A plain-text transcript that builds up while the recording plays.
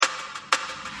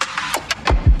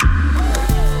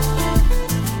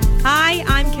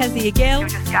Kezia Gill. She'll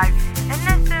just go, and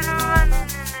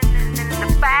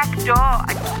the back door.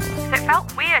 So it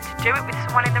felt weird to do it with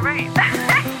someone in the room.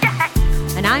 Yeah.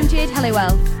 And I'm Jade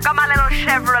Halliwell. Got my little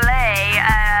Chevrolet.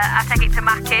 I take it to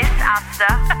Mackey's, Asda.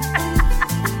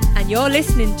 And you're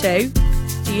listening to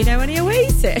Do You Know Any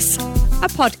Oasis? A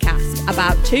podcast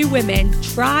about two women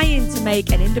trying to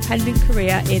make an independent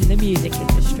career in the music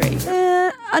industry.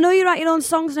 I know you write your own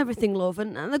songs and everything, love,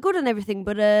 and they're good and everything,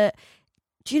 but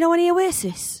do you know any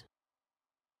Oasis?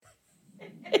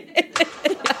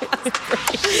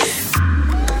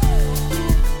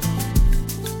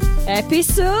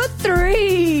 Episode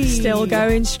 3. Still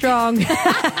going strong.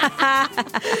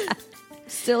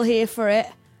 Still here for it.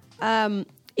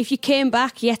 If you came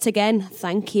back yet again,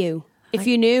 thank you. If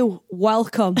you're new,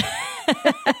 welcome.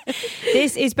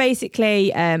 This is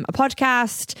basically a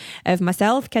podcast of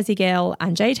myself, Kezia Gill,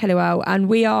 and Jade Halliwell, and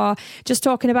we are just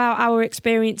talking about our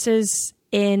experiences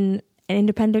in an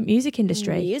independent music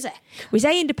industry. Music. We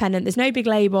say independent, there's no big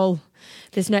label.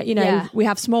 There's no, we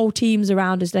have small teams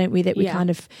around us, don't we, that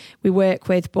we work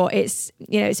with, but it's,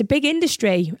 it's a big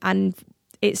industry, and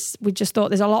we just thought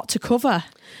there's a lot to cover.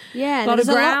 Yeah, a lot of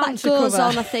ground that goes cover.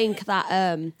 on, I think, that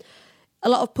a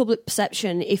lot of public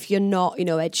perception, if you're not,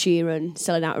 Ed Sheeran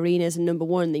selling out arenas and number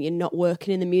one, then you're not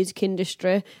working in the music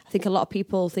industry. I think a lot of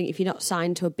people think if you're not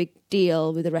signed to a big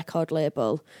deal with a record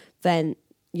label, then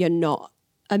you're not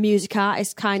a music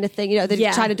artist kind of thing. They're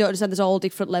trying to understand there's all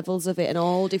different levels of it and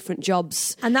all different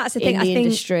jobs. And that's the thing, in the I think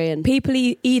industry. And people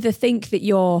either think that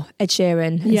you're Ed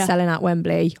Sheeran and selling out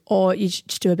Wembley, or you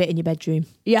just do a bit in your bedroom.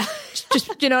 Yeah. just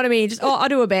do you know what I mean? Just, I'll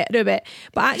do a bit. But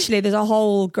actually there's a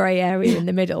whole grey area in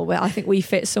the middle where I think we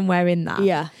fit somewhere in that.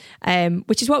 Yeah.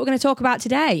 Which is what we're going to talk about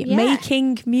today. Yeah.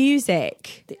 Making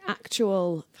music. The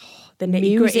actual The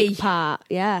nitty-gritty music part,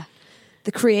 yeah.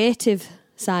 The creative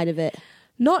side of it.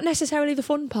 Not necessarily the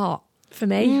fun part for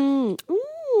me.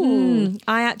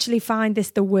 I actually find this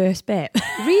the worst bit.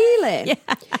 Really?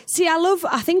 Yeah. See,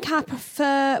 I think I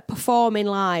prefer performing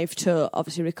live to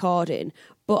obviously recording,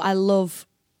 but I love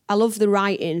the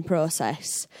writing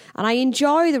process. And I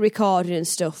enjoy the recording and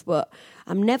stuff, but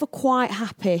I'm never quite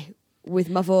happy with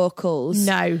my vocals.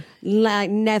 No.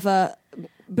 Like, never,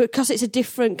 because it's a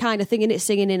different kind of thing, and it's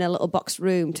singing in a little boxed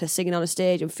room to singing on a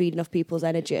stage and feeding off people's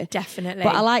energy. Definitely.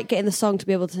 But I like getting the song to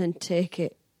be able to then take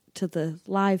it to the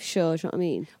live show. Do you know what I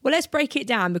mean? Well, let's break it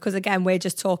down, because again, we're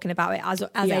just talking about it as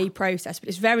a process, but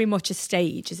it's very much a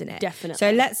stage, isn't it? Definitely.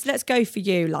 So let's go for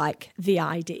you, like the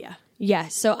idea. Yeah,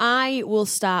 so I will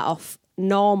start off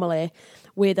normally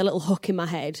with a little hook in my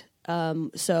head.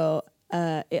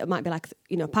 It might be like,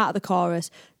 part of the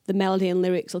chorus, the melody and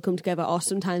lyrics will come together, or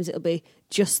sometimes it'll be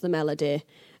just the melody,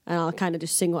 and I'll kind of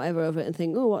just sing whatever over it and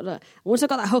think, once I've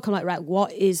got that hook, I'm like, right,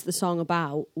 what is the song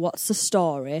about? What's the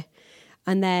story?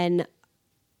 And then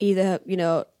either,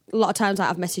 a lot of times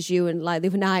I've messaged you, and like the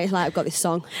other night, like, I've got this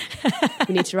song,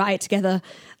 we need to write it together.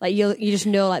 Like you just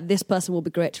know, like, this person will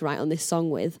be great to write on this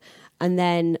song with, and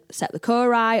then set the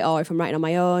co-write, or if I'm writing on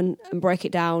my own, and break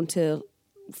it down to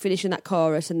finishing that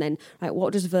chorus, and then, like,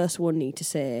 what does verse 1 need to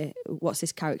say? What's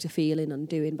this character feeling and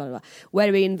doing? Blah, blah, blah. Where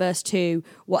are we in verse 2?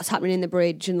 What's happening in the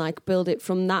bridge? And like build it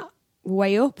from that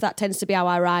way up. That tends to be how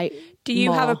I write. Do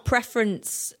you more. have a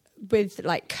preference with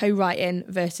like co-writing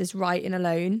versus writing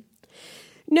alone?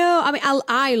 No, I mean,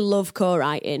 I love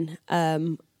co-writing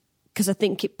because I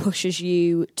think it pushes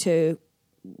you to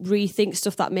rethink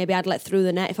stuff that maybe I'd let through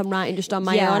the net if I'm writing just on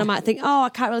my own. I might think, I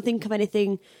can't really think of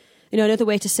anything, another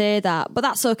way to say that, but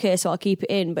that's okay, so I'll keep it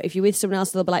in. But if you're with someone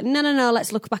else, they'll be like, no,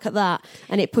 let's look back at that,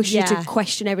 and it pushes you to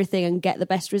question everything and get the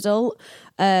best result.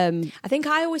 I think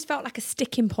I always felt like a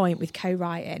sticking point with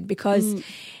co-writing, because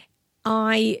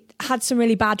I had some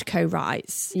really bad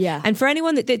co-writes. Yeah. And for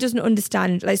anyone that doesn't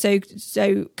understand, like, so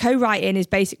co-writing is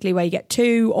basically where you get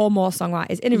two or more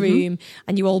songwriters in a room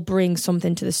and you all bring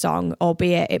something to the song,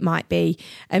 albeit it might be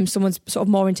someone's sort of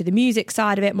more into the music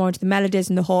side of it, more into the melodies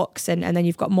and the hooks, and then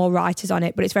you've got more writers on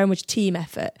it, but it's very much team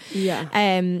effort. Yeah.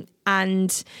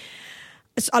 And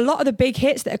a lot of the big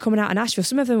hits that are coming out in Nashville,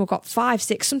 some of them have got 5,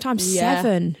 6, sometimes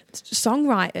 7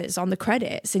 songwriters on the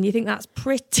credits, and you think that's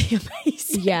pretty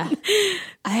amazing. Yeah.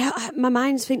 My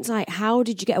mind thinks, like, how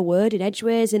did you get a word in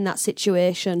edgeways in that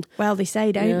situation? Well, they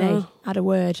say, don't they? Add a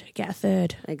word, get a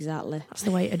third. Exactly. That's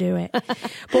the way to do it.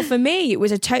 But for me, it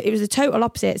was a total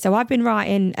opposite. So I've been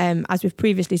writing, as we've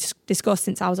previously discussed,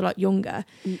 since I was a lot younger,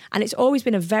 and it's always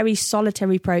been a very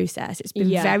solitary process. It's been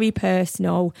very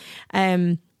personal.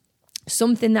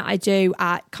 Something that I do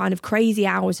at kind of crazy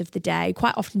hours of the day,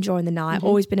 quite often during the night,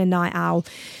 always been a night owl.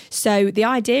 So the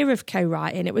idea of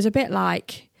co-writing, it was a bit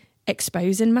like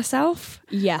exposing myself.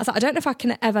 Yeah. I was like, I don't know if I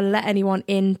can ever let anyone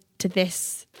into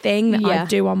this thing that I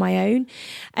do on my own.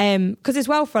 Because as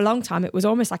well, for a long time, it was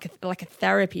almost like a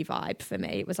therapy vibe for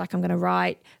me. It was like, I'm going to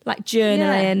write, like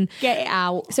journaling. Get it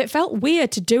out. So it felt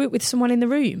weird to do it with someone in the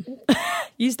room.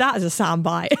 Use that as a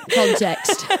soundbite.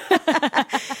 Context.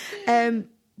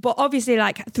 But obviously,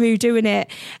 like through doing it,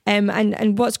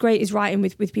 and what's great is writing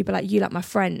with people like you, like my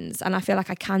friends, and I feel like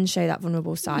I can show that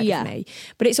vulnerable side of me.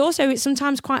 But it's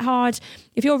sometimes quite hard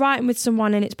if you're writing with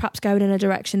someone and it's perhaps going in a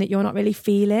direction that you're not really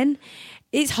feeling.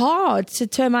 It's hard to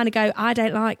turn around and go, I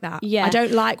don't like that. Yeah. I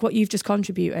don't like what you've just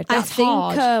contributed. That's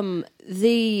hard. I think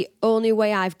the only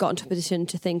way I've gotten to a position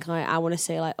to think like, I want to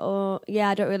say like, oh,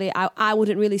 yeah, I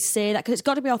wouldn't really say that, because it's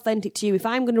got to be authentic to you. If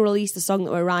I'm going to release the song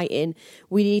that we're writing,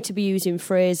 we need to be using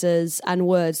phrases and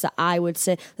words that I would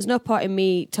say. There's no point in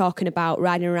me talking about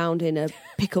riding around in a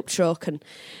pickup truck and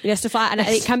stuff like that. And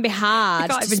it can be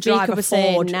hard to speak up and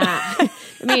say, nah. I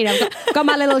mean, I've got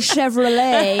my little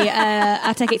Chevrolet.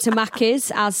 I take it to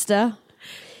Mackey's, Asda.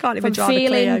 Can't even drive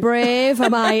feeling brave, I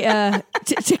might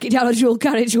take it down a dual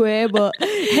carriageway, but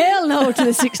hell no to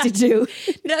the 62.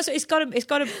 It's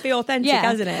got to be authentic,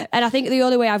 hasn't it? And I think the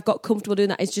only way I've got comfortable doing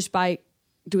that is just by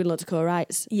doing loads of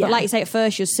co-writes. Yeah. But like you say, at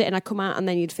first you'd sit and I'd come out and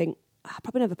then you'd think, I'll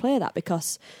probably never play that,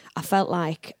 because I felt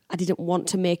like I didn't want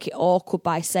to make it awkward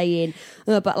by saying,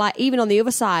 but like even on the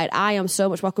other side, I am so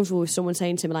much more comfortable with someone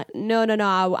saying to me like, no,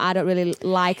 I don't really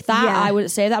like that. Yeah. I wouldn't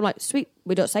say that. I'm like, sweet,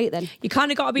 we don't say it then. You kind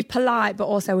of got to be polite but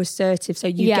also assertive so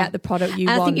you get the product you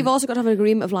want. I think you've also got to have an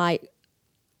agreement of like,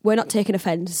 we're not taking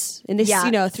offence in this,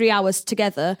 3 hours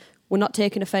together. We're not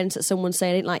taking offence at someone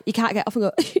saying it, like, you can't get off and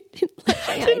go,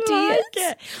 I didn't like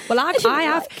it. Well,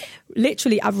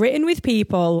 I've written with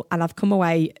people and I've come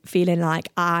away feeling like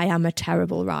I am a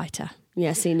terrible writer.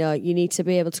 Yeah, see, no, you need to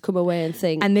be able to come away and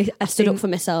think, I stood up for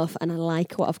myself and I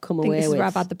like what I've come away with. This is where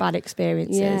I've had the bad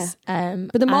experiences. Yeah.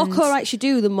 But the more co-writes you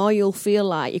do, the more you'll feel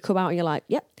like you come out and you're like,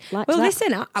 yep, like well, that.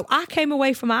 Listen, I came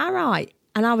away from our write.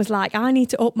 And I was like, I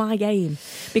need to up my game,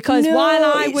 because while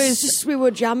I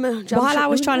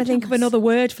was trying to think of another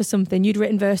word for something, you'd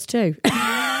written verse 2.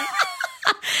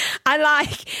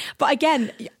 But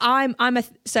again,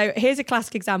 so here's a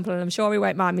classic example, and I'm sure he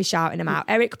won't mind me shouting him out.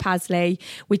 Eric Pasley,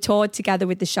 we toured together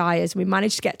with the Shires. We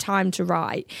managed to get time to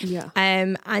write. Yeah.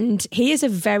 And he is a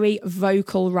very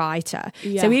vocal writer.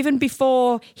 Yeah. So even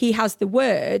before he has the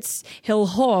words, he'll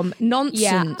hum nonsense.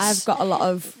 Yeah, I've got a lot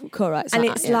of co-writes. And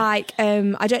it's like,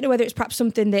 I don't know whether it's perhaps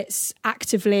something that's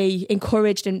actively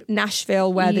encouraged in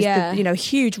Nashville, where there's the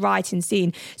huge writing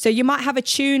scene. So you might have a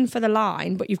tune for the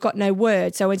line, but you've got no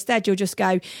words. So instead you'll just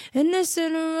go, and this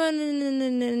in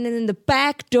the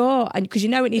back door, and because it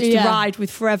needs to ride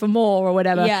with forevermore or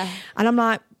whatever. Yeah. And I'm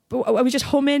like, are we just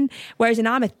humming? Whereas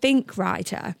I'm a think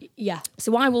writer. Yeah.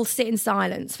 So I will sit in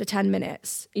silence for 10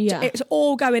 minutes. Yeah. It's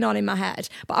all going on in my head.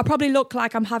 But I probably look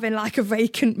like I'm having like a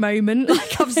vacant moment.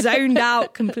 Like I've zoned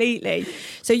out completely.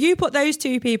 So you put those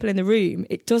two people in the room,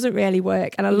 it doesn't really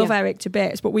work. And I love Eric to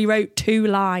bits, but we wrote 2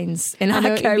 lines in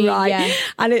our co-write. Yeah.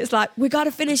 And it's like, we got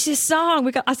to finish this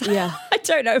song. I was like, I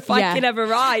don't know if I can ever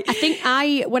write. I think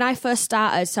when I first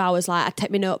started, so I was like, I'd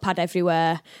take my notepad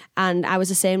everywhere. And I was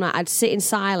the same, like I'd sit in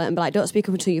silence and be like, don't speak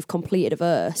up until you've completed a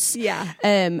verse. Yeah.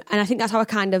 And I think that's how I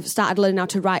kind of started learning how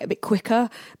to write a bit quicker,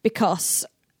 because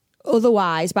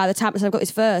otherwise, by the time I've got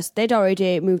this verse, they'd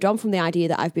already moved on from the idea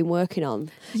that I've been working on.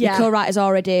 Yeah. The co-writer's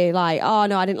already like, oh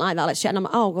no, I didn't like that, let's check. And I'm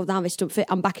like, oh, well, now this don't fit.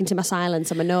 I'm back into my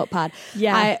silence and my notepad.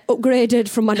 Yeah. I upgraded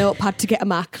from my notepad to get a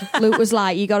Mac. Luke was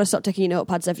like, you got to stop taking your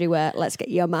notepads everywhere. Let's get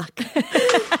you a Mac.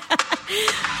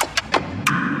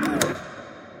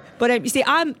 But you see,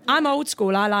 I'm old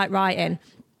school. I like writing.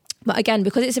 But again,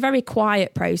 because it's a very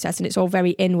quiet process and it's all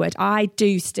very inward, I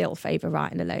do still favour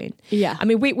writing alone. Yeah. I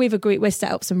mean, we've agreed, we've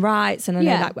set up some rights, and I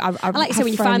know that I like to say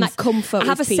when you find that comfort, I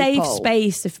have a safe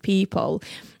space of people.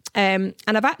 And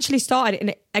I've actually started,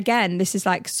 and again, this is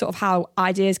like sort of how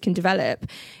ideas can develop.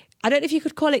 I don't know if you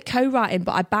could call it co-writing,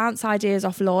 but I bounce ideas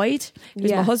off Lloyd,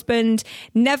 who's my husband.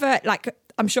 Never, like,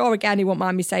 I'm sure, again, he won't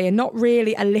mind me saying, not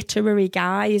really a literary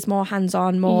guy. He's more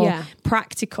hands-on, more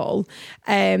practical.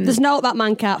 There's no that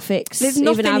man can't fix. There's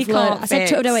nothing he can't fix. I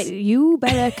said to her, you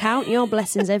better count your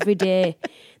blessings every day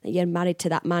that you're married to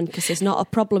that man, because there's not a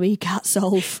problem he can't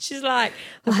solve. She's like,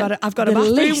 I've got a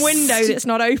bathroom window that's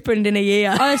not opened in a year.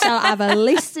 Honestly, I have a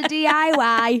list of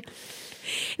DIY.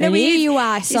 No, here you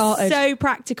are, sorted. It's so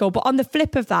practical. But on the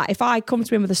flip of that, if I come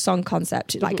to him with a song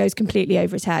concept, it like goes completely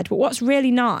over his head. But what's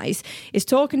really nice is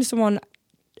talking to someone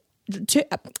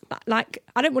like,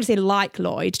 I don't want to say like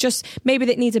Lloyd, just maybe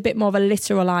that needs a bit more of a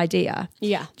literal idea.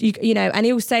 Yeah. You know, and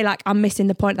he'll say like, I'm missing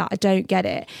the point, that I don't get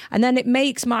it. And then it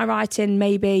makes my writing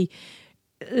maybe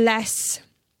less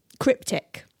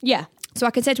cryptic. Yeah. So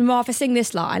I can say to him, if I sing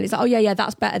this line, it's like, oh yeah,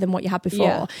 that's better than what you had before.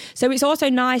 Yeah. So it's also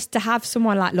nice to have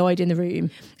someone like Lloyd in the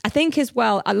room. I think as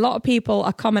well, a lot of people,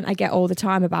 a comment I get all the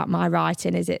time about my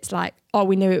writing is it's like, oh,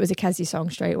 we knew it was a Kessie song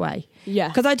straight away. Yeah.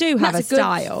 Because I do have That's a good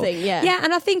style. thing, yeah. Yeah,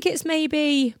 and I think it's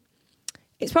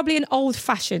probably an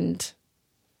old-fashioned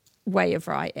way of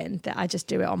writing that I just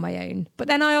do it on my own. But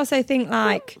then I also think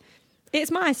like, it's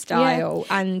my style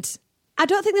and... I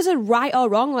don't think there's a right or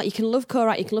wrong. Like, you can love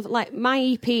co-write, you can love... Like, my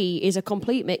EP is a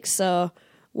complete mix. So,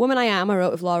 Woman I Am, I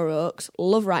wrote with Laura Oakes.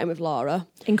 Love writing with Laura.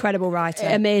 Incredible writer.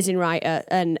 Amazing writer.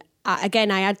 And I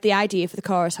had the idea for the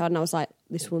chorus, and I was like,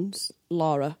 this one's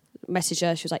Laura. Messaged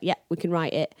her. She was like, yeah, we can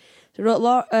write it. So, I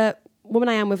wrote Woman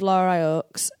I Am with Laura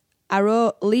Oakes. I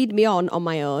wrote Lead Me On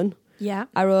my own. Yeah.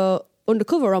 I wrote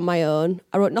Undercover on my own.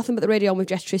 I wrote Nothing But the Radio On with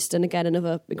Jess Tristan, again,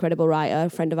 another incredible writer, a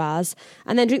friend of ours.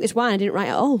 And then Drink This Wine, I didn't write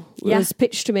at all. It was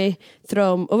pitched to me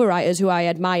from other writers who I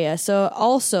admire. So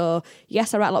also,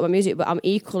 yes, I write a lot of my music, but I'm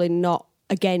equally not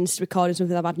against recording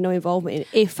something I've had no involvement in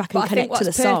if I can connect to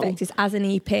the song. What's perfect is as an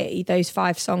EP, those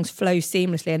 5 songs flow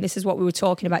seamlessly, and this is what we were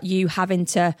talking about, you having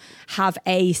to have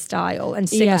a style and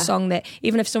sing a song that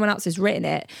even if someone else has written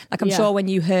it, like I'm sure when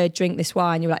you heard Drink This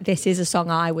Wine, you were like, this is a song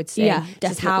I would sing. Yeah,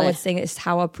 this is how I would sing it, this is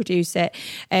how I produce it.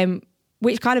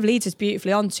 Which kind of leads us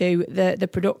beautifully onto the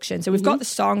production. So we've got the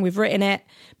song, we've written it,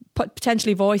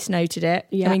 potentially voice noted it.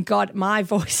 Yeah. I mean, God, my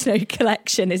voice note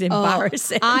collection is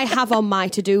embarrassing. I have on my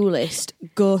to-do list,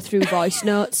 go through voice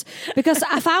notes, because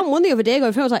I found one the other day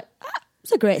going through, I was like,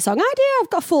 it's a great song idea. I've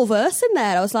got a full verse in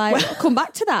there. I was like, I'll come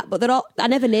back to that. But they're all, I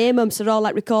never name them, so they're all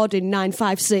like recording 9,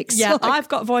 5, 6. Yeah, like, I've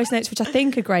got voice notes which I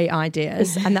think are great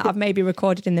ideas and that I've maybe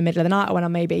recorded in the middle of the night or when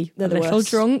I'm maybe a little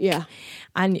drunk. Yeah.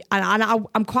 And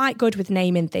I'm quite good with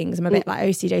naming things. I'm a bit like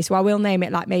OCD, so I will name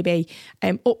it like maybe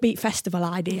upbeat festival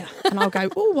idea. And I'll go,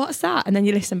 oh, what's that? And then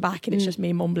you listen back and it's just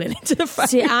me mumbling into the phone.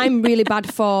 See, I'm really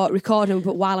bad for recording,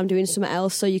 but while I'm doing something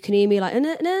else, so you can hear me like, and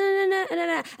then, no,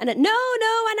 and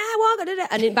I walk,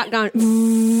 and in the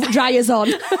background, dryers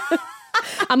on.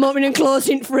 I'm opening and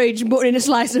closing fridge, putting in a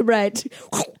slice of bread.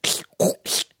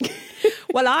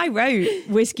 Well, I wrote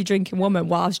Whiskey Drinking Woman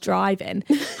while I was driving.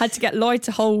 Had to get Lloyd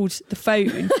to hold the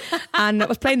phone and I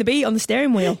was playing the beat on the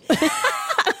steering wheel.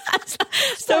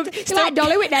 You're like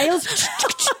Dolly with nails.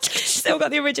 Still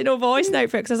got the original voice note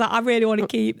for it because I was like, I really want to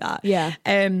keep that. Yeah.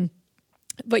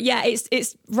 But yeah,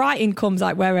 it's writing comes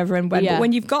like wherever and when. Yeah. But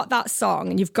when you've got that song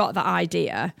and you've got that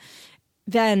idea,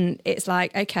 then it's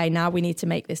like, okay, now we need to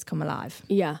make this come alive.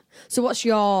 Yeah. So what's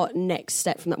your next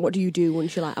step from that? What do you do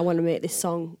once you're like, I want to make this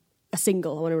song a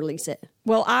single, I want to release it?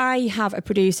 Well, I have a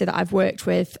producer that I've worked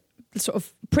with sort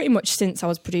of pretty much since I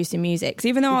was producing music. Because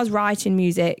even though I was writing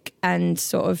music and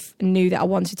sort of knew that I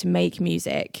wanted to make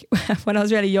music, when I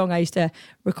was really young, I used to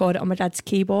record it on my dad's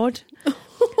keyboard.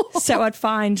 So I'd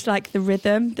find like the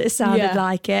rhythm that sounded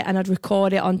like it and I'd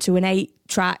record it onto an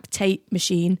 8-track tape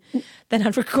machine. Then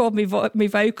I'd record my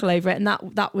vocal over it and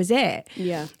that was it.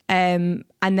 Yeah. And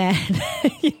then,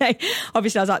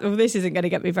 obviously I was like, well, this isn't going to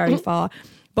get me very far.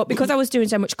 But because I was doing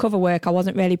so much cover work, I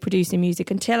wasn't really producing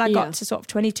music until I got to sort of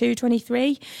 22,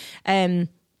 23. And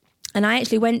I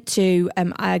actually went to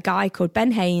a guy called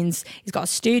Ben Haynes. He's got a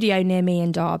studio near me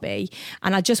in Derby.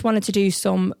 And I just wanted to do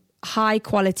some high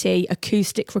quality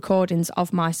acoustic recordings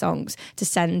of my songs to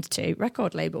send to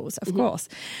record labels, of course.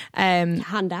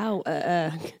 Hand out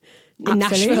in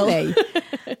Nashville.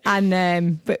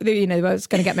 And, but I was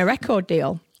going to get my record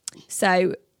deal.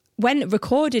 So when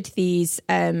recorded these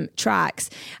tracks,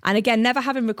 and again, never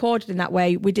having recorded in that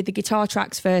way, we did the guitar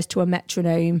tracks first to a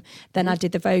metronome, then I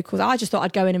did the vocals. I just thought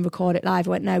I'd go in and record it live.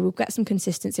 I went, no, we'll get some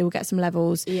consistency, we'll get some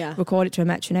levels, record it to a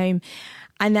metronome.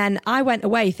 And then I went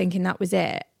away thinking that was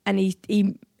it. And he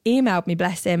emailed me,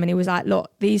 bless him, and he was like,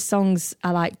 look, these songs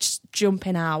are like just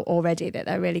jumping out already, that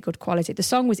they're really good quality. The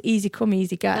song was Easy Come,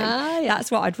 Easy Go.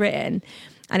 That's what I'd written.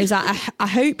 And he was like, I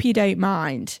hope you don't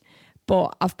mind,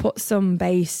 but I've put some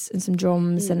bass and some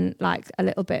drums and like a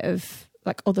little bit of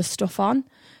like other stuff on.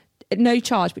 No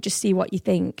charge, but just see what you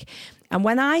think. And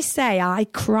when I say I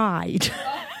cried...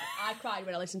 I cried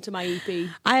when I listened to my EP.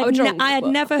 I had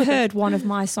never heard one of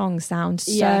my songs sound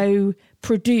so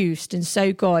produced and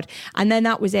so good. And then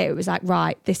that was it. It was like,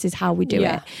 right, this is how we do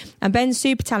it. And Ben's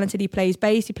super talented. He plays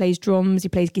bass, he plays drums, he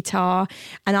plays guitar,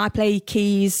 and I play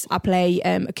keys, I play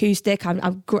acoustic.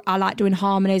 I like doing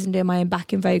harmonies and doing my own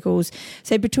backing vocals.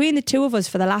 So between the two of us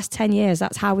for the last 10 years,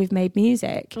 that's how we've made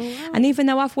music. Oh, wow. And even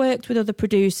though I've worked with other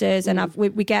producers and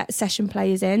we get session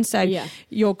players in, so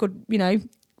you're good, you know,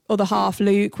 other half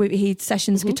Luke, he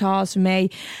sessions guitars for me.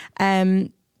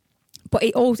 But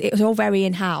it was all very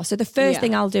in-house. So the first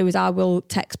thing I'll do is I will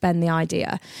text Ben the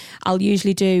idea. I'll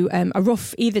usually do a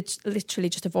rough, either literally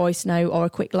just a voice note or a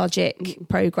quick Logic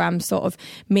program, sort of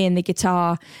me and the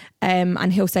guitar.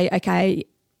 And he'll say, okay,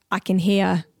 I can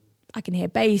hear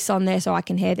bass on this, or I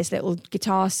can hear this little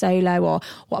guitar solo, or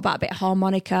what about a bit of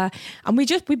harmonica? And we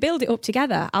build it up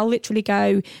together. I'll literally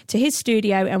go to his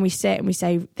studio and we sit and we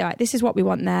say, right, this is what we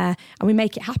want there, and we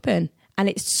make it happen. And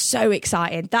it's so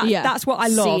exciting. That's what I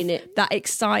love. That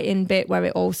exciting bit where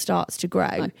it all starts to grow.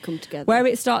 Like come together. Where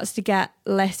it starts to get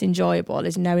less enjoyable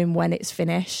is knowing when it's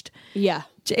finished. Yeah.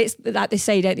 It's like they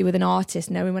say, don't they, with an artist,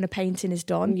 knowing when a painting is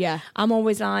done. Yeah. I'm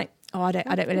always like, oh, I don't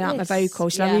really like my vocal.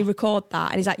 Should I re-record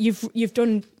that? And he's like, you've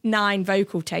done 9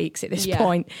 vocal takes at this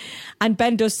point. And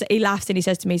Ben he laughs and he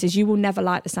says to me, he says, you will never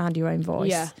like the sound of your own voice.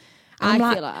 Yeah. I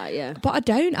feel like that, yeah. But I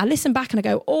don't. I listen back and I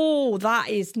go, oh, that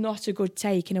is not a good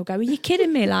take. And he'll go, are you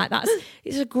kidding me? Like,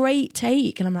 it's a great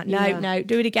take. And I'm like, no,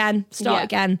 do it again. Start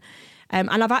again.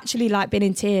 And I've actually like been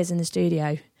in tears in the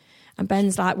studio. And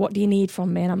Ben's like, what do you need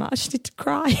from me? And I'm like, I just need to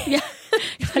cry. Yeah.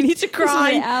 I need to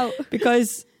cry out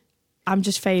because I'm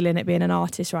just failing at being an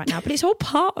artist right now. But it's all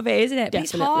part of it, isn't it? But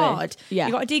it's hard. Yeah.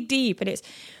 You've got to dig deep. And it's,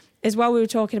 as well, we were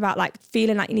talking about like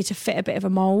feeling like you need to fit a bit of a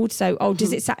mold. So,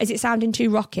 is it sounding too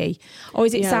rocky, or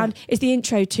is the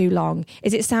intro too long?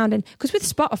 Is it sounding? Because with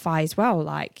Spotify as well,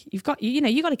 like you got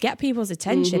to get people's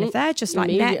attention. If they're just like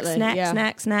next,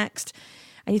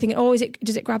 and you're thinking,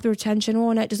 does it grab their attention?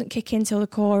 Oh no, it doesn't kick in till the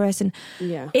chorus, and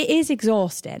it is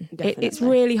exhausting. It's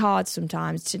really hard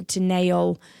sometimes to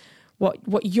nail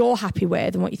what you're happy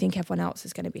with and what you think everyone else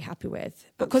is going to be happy with.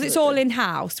 But because it's all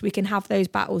in-house, we can have those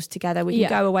battles together. We can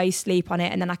go away, sleep on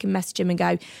it, and then I can message him and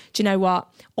go, do you know what?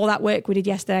 All that work we did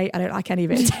yesterday, I don't like any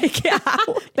of it. Take it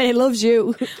out. But it loves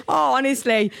you. Oh,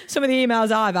 honestly, some of the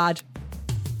emails I've had.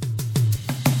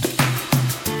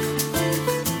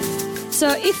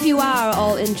 So if you are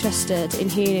all interested in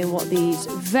hearing what these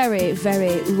very,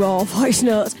 very raw voice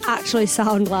notes actually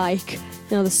sound like,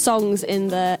 the songs in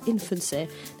their infancy,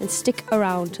 then stick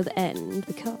around to the end,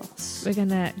 because we're going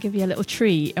to give you a little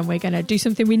treat and we're going to do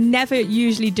something we never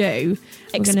usually do.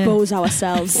 Expose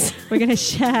ourselves. We're going to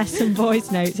share some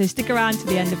voice notes, so stick around to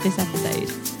the end of this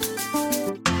episode.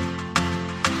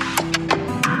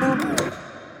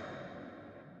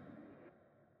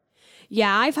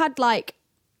 Yeah, I've had like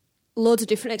loads of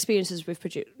different experiences with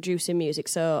producing music.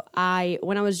 So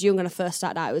when I was young and I first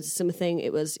started out, it was a similar thing.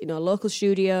 It was, a local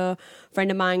studio. A friend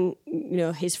of mine,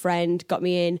 his friend got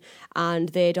me in, and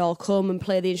they'd all come and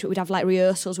play the instrument. We'd have like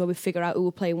rehearsals where we'd figure out who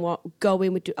were playing what,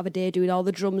 we'd have a day doing all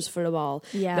the drums for them all.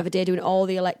 Yeah. We'd have a day doing all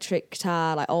the electric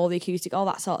guitar, like all the acoustic, all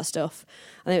that sort of stuff.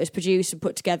 And then it was produced and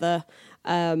put together,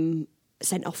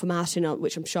 sent off for mastering,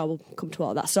 which I'm sure we'll come to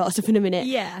all that sort of stuff in a minute.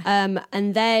 Yeah.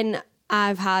 And then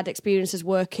I've had experiences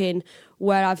working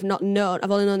where I've only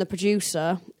known the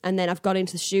producer, and then I've gone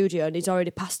into the studio and he's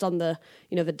already passed on the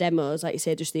demos, like you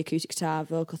say, just the acoustic guitar,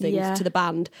 vocal things to the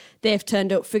band. They've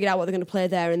turned up, figured out what they're going to play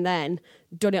there and then,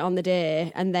 done it on the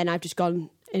day, and then I've just gone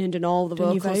in and done all the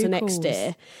vocals the next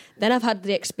day. Then I've had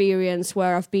the experience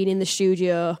where I've been in the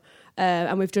studio,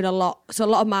 and we've done a lot. So a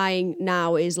lot of mine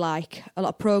now is like a lot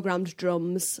of programmed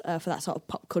drums for that sort of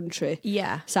pop country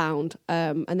sound.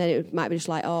 And then it might be just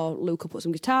like, Luke will put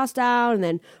some guitars down, and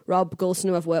then Rob Gulson,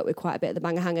 who I've worked with quite a bit at the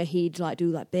Banger Hanger, he'd like do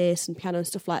like bass and piano and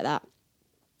stuff like that.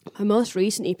 My most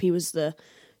recent EP was the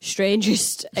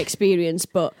strangest experience,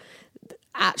 but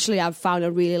actually I've found I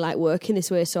really like working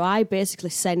this way. So I basically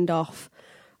send off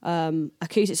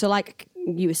acoustic. So like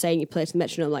you were saying, you play to the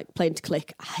metronome, like playing to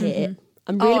click. I hate it.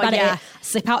 I'm really bad at it. I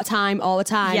slip out of time all the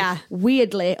time. Yeah.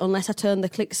 Weirdly, unless I turn the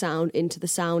click sound into the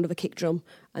sound of a kick drum,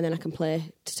 and then I can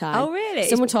play to time. Oh, really?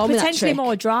 Someone told me that trick. Potentially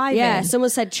more driving. Yeah, someone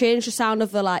said change the sound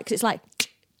of the because it's like...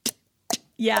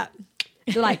 Yeah.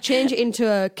 So change it into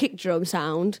a kick drum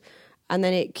sound, and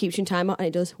then it keeps you in time, and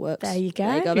it does work. There you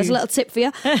go. There's a little tip for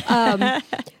you.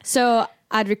 So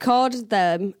I'd recorded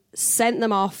them, sent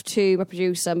them off to my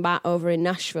producer, Matt, over in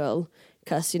Nashville,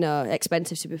 because,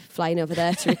 expensive to be flying over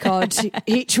there to record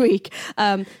each week.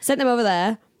 Sent them over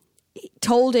there,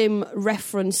 told him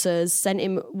references, sent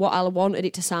him what I wanted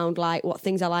it to sound like, what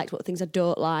things I liked, what things I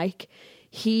don't like.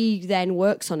 He then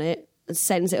works on it and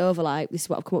sends it over like, this is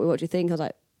what I've come up with, what do you think? I was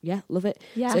like, yeah, love it.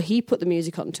 Yeah. So he put the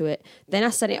music onto it. Then I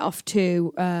sent it off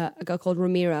to a girl called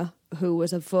Ramira, who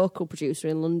was a vocal producer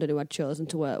in London who I'd chosen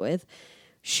to work with.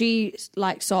 She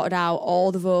like sorted out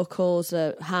all the vocals,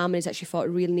 the harmonies that she thought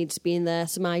really needed to be in there,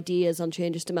 some ideas on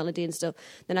changes to melody and stuff.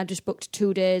 Then I just booked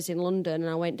 2 days in London and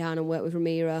I went down and worked with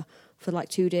Ramira for like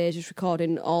 2 days, just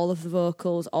recording all of the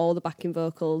vocals, all the backing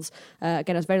vocals.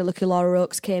 Again, I was very lucky. Laura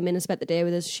Oakes came in and spent the day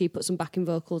with us. She put some backing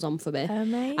vocals on for me.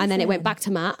 Amazing. And then it went back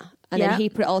to Matt, and then he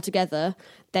put it all together,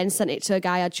 then sent it to a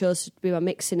guy I chose to be my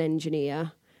mixing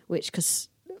engineer, which, because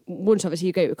once obviously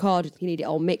you get it recorded, you need it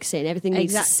all mixing. Everything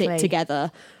needs to sit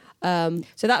together.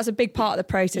 So that's a big part of the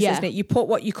process, isn't it? You put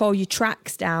what you call your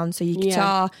tracks down, so your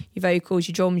guitar, your vocals,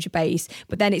 your drums, your bass,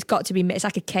 but then it's got to be mixed. It's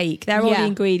like a cake. They're all the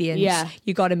ingredients. Yeah.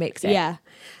 You got to mix it. Yeah.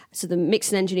 So the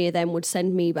mixing engineer then would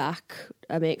send me back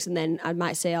a mix, and then I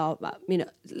might say,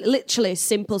 literally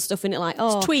simple stuff in it, like,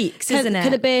 it's tweaks, isn't it?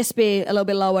 Can the bass be a little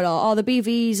bit lower, or the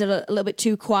BVs are a little bit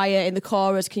too quiet in the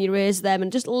chorus, can you raise them?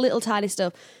 And just little tiny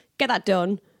stuff. Get that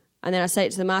done. And then I sent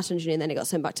it to the master engineer, and then it got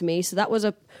sent back to me. So that was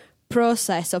a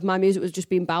process of my music was just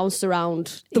being bounced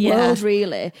around the world,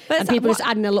 really. But and people just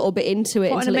adding a little bit into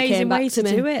it until it came back to me. What an amazing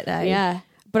way to do it, though. Yeah.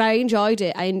 But I enjoyed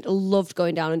it. I loved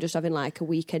going down and just having like a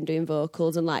weekend doing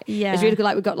vocals, and like it's really good.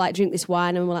 Like we got like Drink This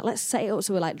Wine, and we're like, let's set it up.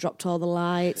 So we like dropped all the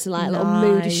lights and like little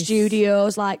moody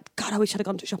studios. Like, God, I wish I'd have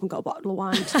gone to the shop and got a bottle of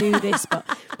wine to do this, but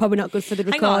probably not good for the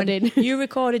recording. Hang on. You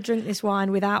recorded Drink This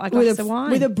Wine without a glass of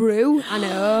wine? With a brew. I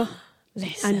know.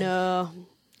 Listen. I know.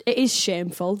 It is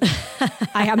shameful.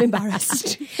 I am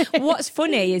embarrassed. What's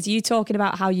funny is you talking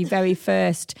about how you very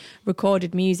first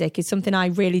recorded music is something I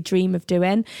really dream of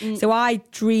doing. So I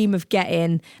dream of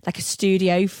getting like a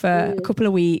studio for a couple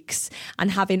of weeks and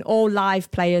having all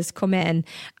live players come in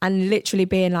and literally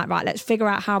being like, right, let's figure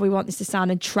out how we want this to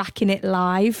sound and tracking it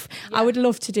live. Yeah. I would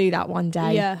love to do that one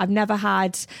day. Yeah. I've never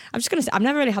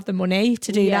really had the money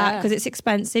to do that because it's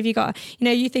expensive. You got,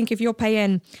 you think if you're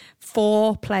paying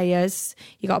 4 players,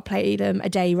 you got to pay them a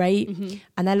day rate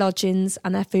and their lodgings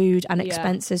and their food and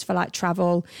expenses for like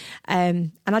travel.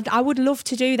 And I would love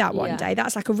to do that one day.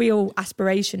 That's like a real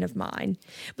aspiration of mine.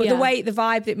 But the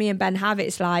vibe that me and Ben have,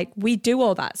 it's like we do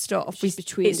all that stuff. It's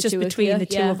just between the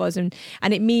two of us. And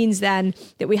it means then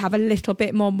that we have a little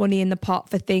bit more money in the pot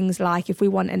for things like if we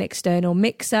want an external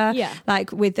mixer,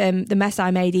 like with the Mess I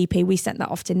Made EP, we sent that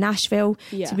off to Nashville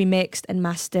to be mixed and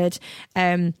mastered.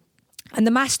 And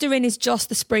the mastering is just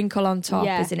the sprinkle on top,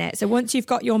 isn't it? So once you've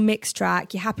got your mix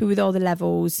track, you're happy with all the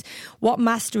levels. What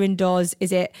mastering does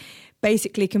is it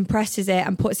basically compresses it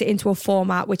and puts it into a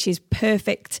format which is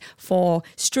perfect for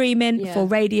streaming, for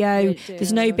radio.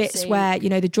 There's no bits where,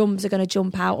 the drums are going to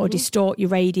jump out or distort your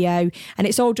radio. And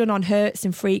it's all done on hertz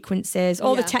and frequencies,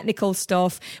 all the technical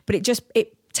stuff. But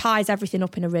it ties everything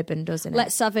up in a ribbon, doesn't it?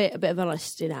 Let's have it a bit of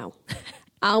honesty now.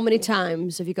 How many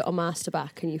times have you got a master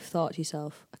back and you've thought to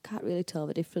yourself, I can't really tell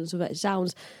the difference with it. It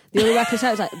sounds, the other record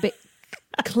sounds like a bit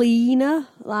cleaner,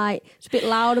 like it's a bit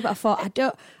louder, but I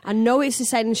thought, I know it's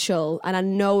essential and I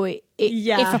know it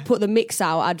if I put the mix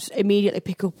out, I'd immediately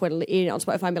pick up when hearing it on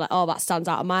Spotify and be like, oh, that stands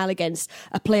out a mile against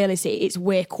a playlist. It's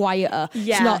way quieter.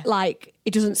 Yeah. It's not like,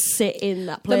 it doesn't sit in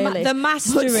that playlist. The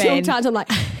mastering. But sometimes I'm like,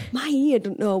 my ear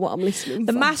doesn't know what I'm listening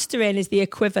for. The mastering is the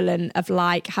equivalent of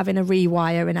like having a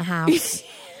rewire in a house.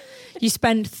 You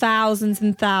spend thousands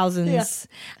and thousands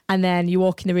and then you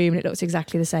walk in the room and it looks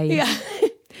exactly the same. Yeah.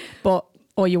 But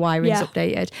all your wiring's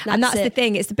updated. And that's the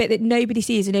thing. It's the bit that nobody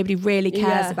sees and nobody really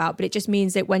cares about. But it just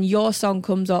means that when your song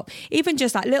comes up, even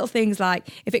just like little things like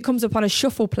if it comes up on a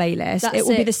shuffle playlist, it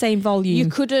will be the same volume. You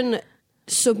couldn't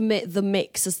submit the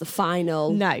mix as the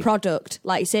final product,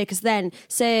 like you say, because then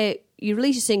say you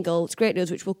release a single, it's great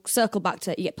news, which we'll circle back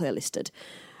to, you get playlisted.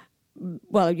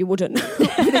 Well, you wouldn't.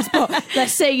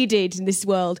 Let's say you did in this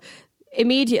world.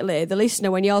 Immediately, the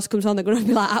listener, when yours comes on, they're going to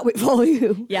be like, at which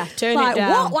volume? Yeah, turn it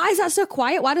down. What? Why is that so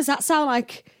quiet? Why does that sound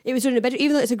like it was done in a bedroom?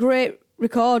 Even though it's a great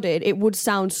recording, it would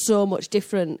sound so much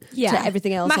different to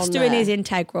everything else. Mastering is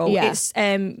integral. Yeah. It's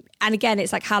and again,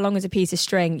 it's like how long is a piece of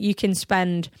string? You can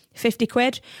spend 50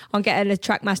 quid on getting a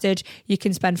track mastered. You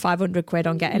can spend 500 quid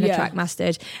on getting a track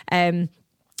mastered.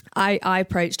 I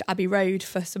approached Abbey Road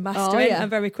for some mastering and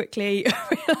very quickly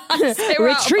realised they were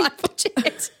out of my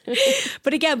budget.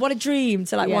 But again, what a dream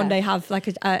to one day have like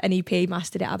an EP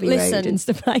mastered at Abbey Road and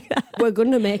stuff like that. We're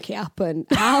going to make it happen.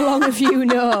 How long have you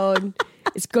known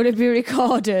it's going to be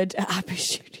recorded at Abbey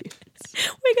Studios?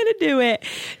 We're going to do it.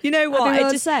 You know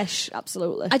what? Sesh,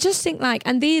 absolutely. I just think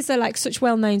and these are like such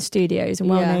well-known studios and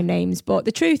well-known names, but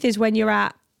the truth is when you're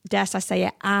at, dare I say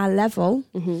it, our level,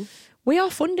 we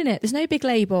are funding it. There's no big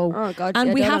label. Oh God!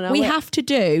 And we have to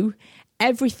do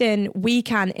everything we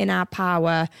can in our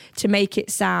power to make it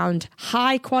sound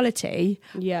high quality,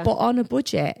 but on a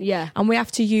budget. Yeah. And we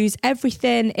have to use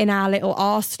everything in our little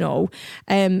arsenal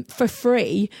for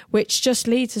free, which just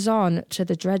leads us on to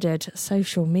the dreaded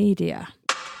social media.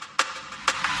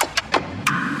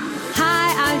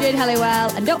 Hi, I'm Jade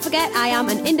Halliwell, and don't forget I am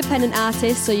an independent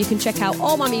artist, so you can check out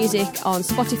all my music on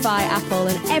Spotify, Apple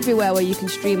and everywhere where you can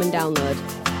stream and download.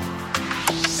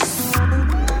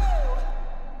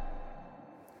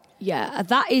 Yeah,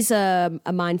 that is a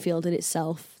minefield in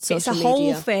itself. It's a social whole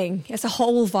media. thing. It's a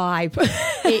whole vibe.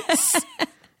 It's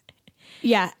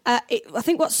I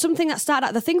think what's something that started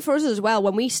out, the thing for us as well,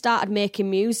 when we started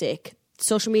making music,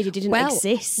 social media didn't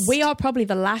exist. We are probably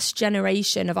the last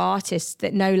generation of artists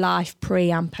that know life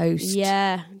pre and post.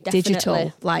 Yeah, definitely.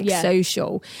 Digital,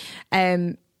 social.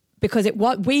 Because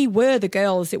we were the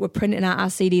girls that were printing out our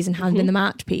CDs and handing them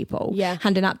out to people,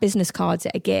 handing out business cards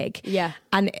at a gig. Yeah.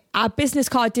 And our business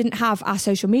card didn't have our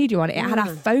social media on it. It had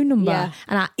our phone number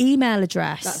and our email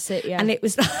address. That's it, yeah. And it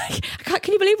was like,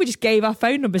 can you believe we just gave our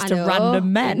phone numbers to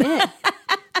random men?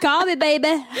 Call me,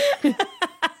 baby.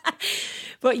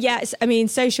 But yes, I mean,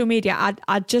 social media,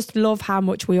 I just love how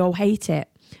much we all hate it,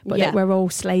 but that we're all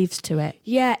slaves to it.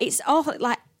 Yeah, it's awful.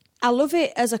 Like, I love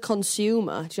it as a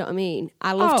consumer. Do you know what I mean?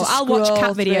 I love to I'll watch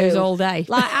cat videos through. all day.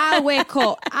 Like, I wake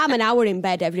up, I'm an hour in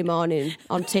bed every morning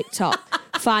on TikTok,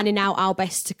 finding out how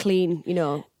best to clean,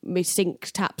 my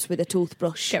sink taps with a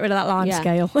toothbrush. Get rid of that lime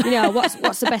scale.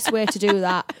 What's the best way to do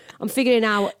that? I'm figuring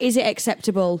out, is it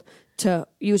acceptable to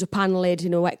use a pan lid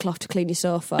in a wet cloth to clean your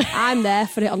sofa? I'm there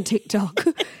for it on TikTok.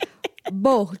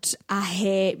 But I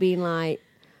hate being like,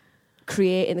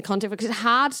 creating the content, because it's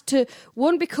hard to,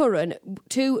 one, be current,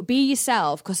 two, be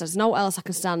yourself, because there's no else I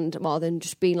can stand more than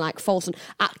just being like false and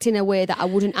acting a way that I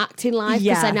wouldn't act in life,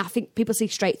 because then I think people see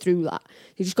straight through that.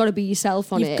 You just got to be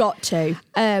yourself on it. You've got to.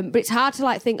 But it's hard to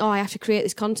like think, I have to create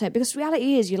this content, because the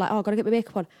reality is you're like, I've got to get my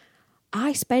makeup on.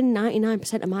 I spend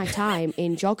 99% of my time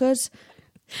in joggers,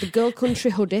 the Girl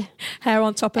Country hoodie, hair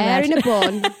on top of hair head. in a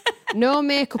bun, no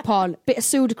makeup on, bit of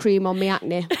Sudocreme on my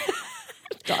acne.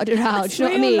 Got to do it out. Do you know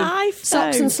what I mean? Life,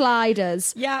 socks and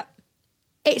sliders. Yeah.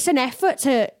 It's an effort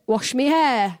to wash my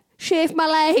hair, shave my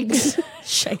legs,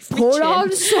 put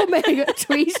on something,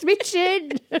 twist my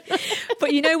chin.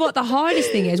 But you know what? The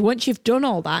hardest thing is, once you've done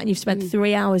all that and you've spent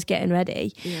 3 hours getting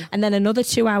ready, and then another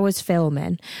 2 hours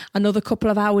filming, another couple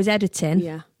of hours editing.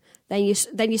 Yeah. Then you're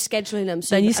scheduling them.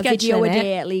 So then you're a video scheduling a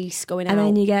day at least going out. And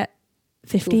then you get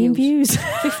 15 views.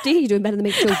 15? You're doing better than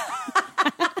me too.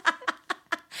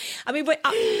 I mean,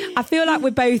 I feel like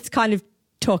we're both kind of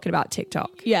talking about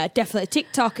TikTok. Yeah, definitely.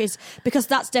 TikTok is, because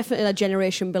that's definitely a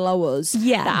generation below us.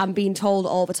 Yeah. That I'm being told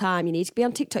all the time, you need to be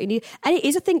on TikTok. And it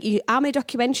is a thing. How many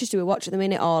documentaries do we watch at the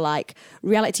minute, or like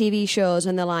reality TV shows,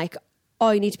 and they're like,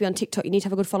 you need to be on TikTok. You need to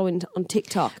have a good following on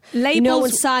TikTok. Labels, no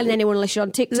one's signing anyone unless you're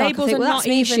on TikTok. Labels are not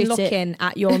even looking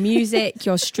at your music,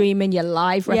 your streaming, your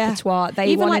live repertoire. They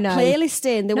even want like to know.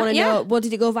 Playlisting. They want to know, well,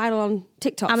 did it go viral on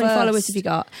TikTok How many first? followers have you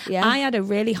got? Yeah. I had a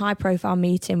really high profile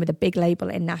meeting with a big label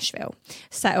in Nashville,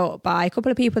 set up by a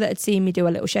couple of people that had seen me do a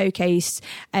little showcase.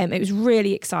 It was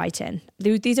really exciting.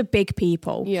 These are big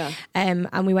people. Yeah. And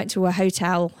we went to a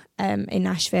hotel in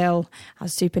Nashville. I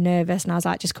was super nervous, and I was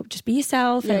like, just be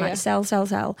yourself and sell.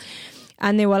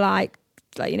 And they were like,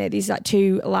 these like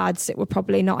two lads that were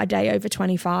probably not a day over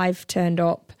 25 turned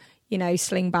up,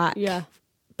 sling back. Yeah.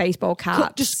 Baseball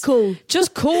caps. Just cool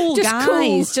guys.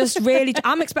 cool. Just really,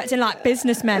 I'm expecting like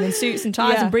businessmen in suits and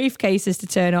ties and briefcases to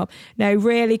turn up. No,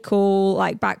 really cool,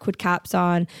 like backward caps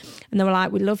on. And they were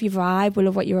like, we love your vibe, we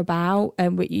love what you're about,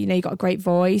 and you got a great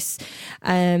voice.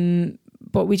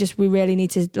 But we really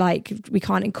need to, we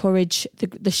can't encourage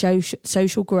the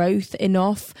social growth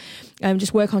enough.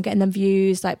 Just work on getting them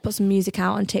views, put some music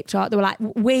out on TikTok. They were like,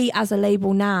 we as a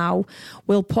label now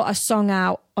will put a song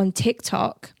out on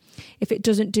TikTok. If it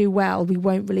doesn't do well, we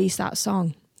won't release that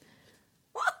song.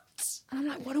 What? And I'm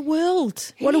like, what a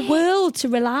world. What a world to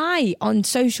rely on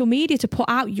social media to put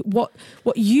out what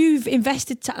you've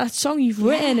invested, a song you've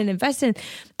written and invested in.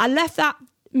 I left that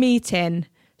meeting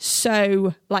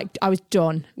so, I was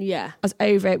done. Yeah. I was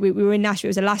over it. We were in Nashville. It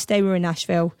was the last day we were in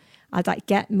Nashville. I was like,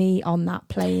 get me on that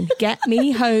plane. Get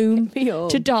me home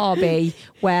to Derby,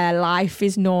 where life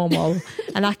is normal.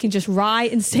 And I can just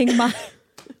write and sing my...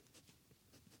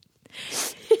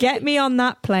 Get me on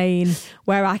that plane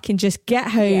where I can just get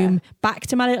home, back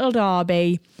to my little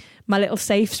Derby, my little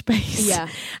safe space,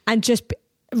 and just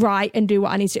write and do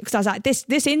what I need to. Because I was like,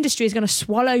 this industry is going to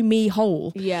swallow me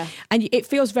whole. Yeah. And it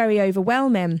feels very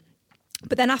overwhelming.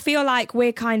 But then I feel like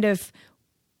we're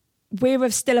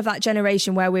still of that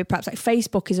generation where we're perhaps like,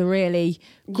 Facebook is a really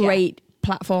great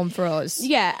platform for us.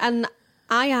 Yeah, and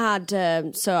I had,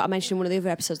 so I mentioned in one of the other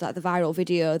episodes, like the viral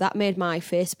video, that made my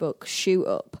Facebook shoot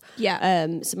up. Yeah.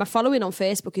 So my following on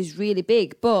Facebook is really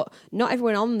big, but not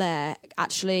everyone on there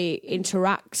actually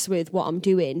interacts with what I'm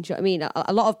doing. Do you know what I mean?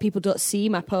 A lot of people don't see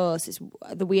my posts. It's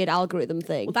the weird algorithm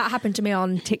thing. Well, that happened to me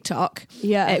on TikTok.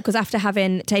 Yeah. Because after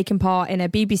having taken part in a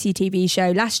BBC TV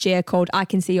show last year called I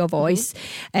Can See Your Voice,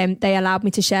 they allowed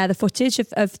me to share the footage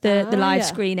of the live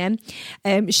screening.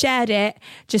 Shared it,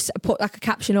 just put like a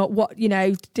caption up, what, you know,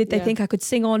 did they think I could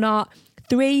sing or not?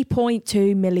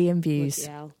 3.2 million views.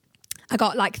 I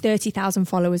got like 30,000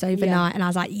 followers overnight, and I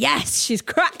was like, yes, she's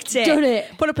cracked it. Done it.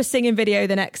 Put up a singing video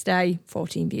the next day,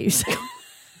 14 views.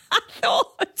 I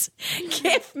thought,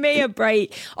 give me a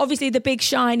break. Obviously, the big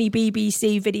shiny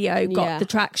BBC video got the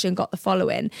traction, got the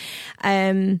following.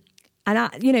 And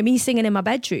I, you know, me singing in my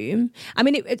bedroom. I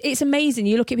mean, it's amazing.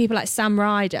 You look at people like Sam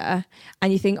Ryder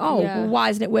and you think, oh, well, why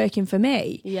isn't it working for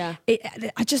me? Yeah.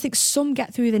 I just think some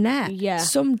get through the net. Yeah.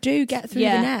 Some do get through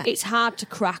the net. It's hard to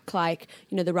crack, like,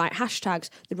 you know, the right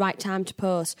hashtags, the right time to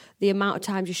post, the amount of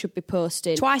times you should be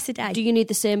posting. Twice a day. Do you need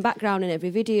the same background in every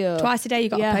video? Twice a day you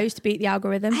got to post to beat the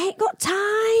algorithm. I ain't got time.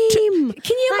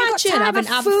 Can you imagine having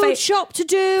a food shop to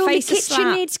do? My kitchen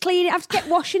slap. needs cleaning. I have to get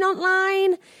washing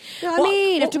online. You know what I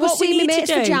mean? I have to go what see we my need to mates'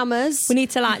 do, pajamas. We need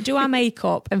to like do our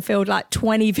makeup and film like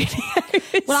 20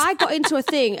 videos. Well, I got into a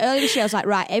thing earlier this year. I was like,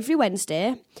 right, every Wednesday,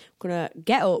 I'm going to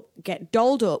get up, get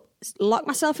dolled up, lock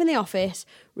myself in the office,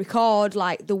 record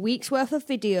like the week's worth of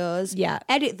videos,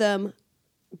 edit them,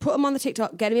 put them on the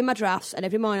TikTok, get them in my drafts, and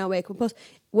every morning I wake up and post.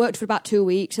 Worked for about 2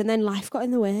 weeks, and then life got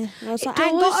in the way. And I was like, I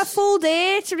ain't got a full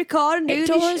day to record and do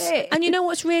this shit. And you know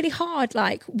what's really hard?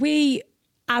 Like, we,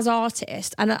 as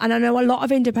artists, and I know a lot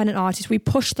of independent artists, we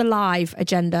push the live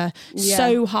agenda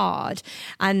so hard.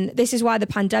 And this is why the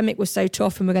pandemic was so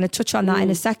tough, and we're going to touch on that in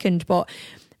a second. But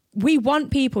we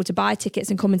want people to buy tickets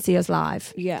and come and see us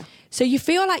live. Yeah. So you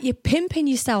feel like you're pimping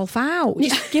yourself out,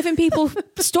 just giving people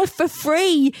stuff for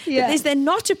free because they're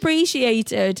not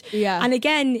appreciated. Yeah. And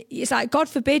again, it's like, God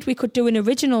forbid we could do an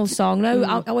original song.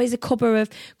 No, always a cover of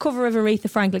Aretha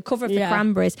Franklin, cover of the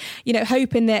Cranberries. You know,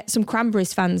 hoping that some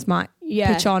Cranberries fans might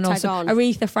pitch on, or some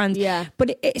Aretha fans. Yeah.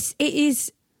 But it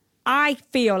is. I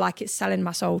feel like it's selling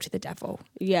my soul to the devil.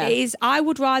 Yeah. It is. I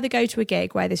would rather go to a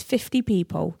gig where there's 50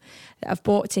 people that have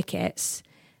bought tickets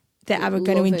that are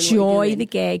going to enjoy the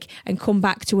gig and come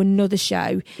back to another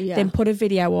show, then put a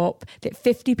video up that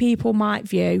 50 people might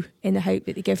view in the hope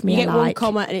that they give me a like. You get one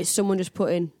comment and it's someone just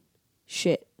putting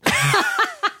shit.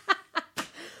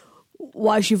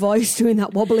 Why is your voice doing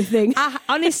that wobbly thing?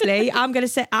 Honestly, I'm going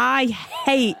to say I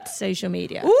hate social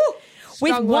media. Ooh,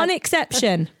 with one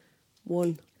exception.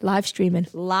 One. Live streaming.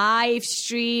 Live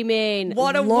streaming.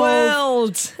 What a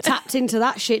world. Tapped into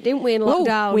that shit, didn't we, in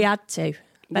lockdown? We had to.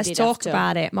 Let's talk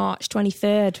about it. March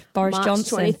 23rd, Boris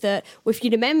Johnson. March 23rd. Well, if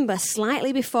you remember,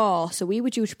 slightly before, so we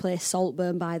were due to play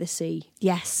Saltburn by the Sea.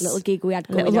 Yes. Little gig we had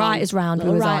going on. Little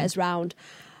writers' round.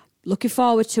 Looking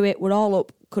forward to it. We're all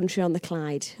up Country on the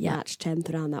Clyde, March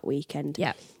 10th, around that weekend.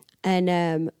 Yeah.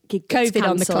 And gig COVID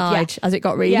on the Clyde, as it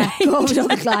got renamed. Yeah, COVID on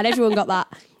the Clyde. Everyone got that.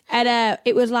 And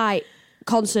it was like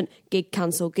constant gig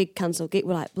cancelled. We're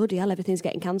like, bloody hell, everything's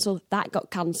getting cancelled. That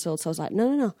got cancelled. So I was like,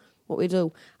 no. What we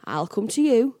do, I'll come to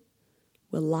you.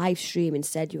 We'll live stream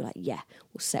instead. You were like, yeah,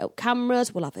 we'll set up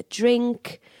cameras. We'll have a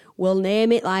drink. We'll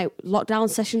name it like lockdown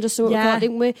session or something. Yeah.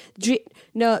 Didn't we?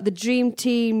 The Dream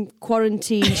Team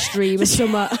quarantine stream or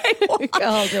something.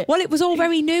 Well, it was all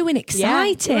very new and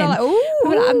exciting. Yeah. We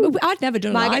were like, I'd never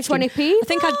done might live. get 20 people. I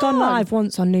think I'd gone live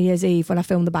once on New Year's Eve when I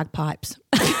filmed the bagpipes.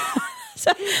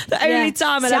 So the only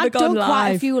time I'd ever gone live. I've done quite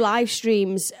a few live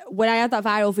streams. When I had that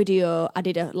viral video, I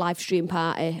did a live stream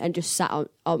party and just sat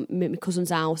on my cousin's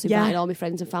house, invited all my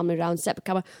friends and family around, set up a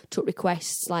camera, took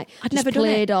requests. Like, I'd just never done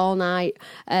played all night.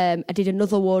 I did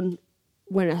another one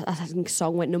when I think a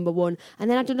song went number 1.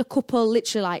 And then I've done a couple,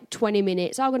 literally like 20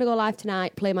 minutes. I'm going to go live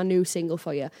tonight, play my new single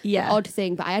for you. Yeah. Odd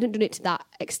thing, but I hadn't done it to that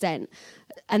extent.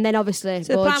 And then obviously,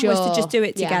 so the plan was to just do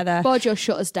it together. Bojo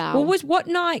shut us down. Well, what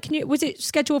night? Was it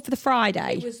scheduled for the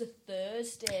Friday? It was the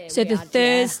Thursday. So the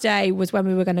Thursday was when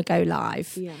we were going to go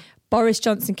live. Yeah. Boris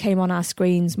Johnson came on our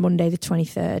screens Monday the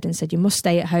 23rd and said, you must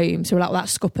stay at home. So we're like, well, that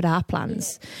scuppered our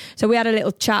plans. Yeah. So we had a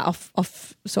little chat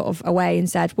off sort of away and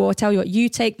said, well, I'll tell you what, you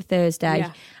take the Thursday,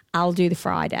 I'll do the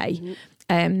Friday.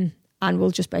 And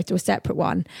we'll just both do a separate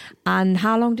one. And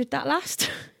how long did that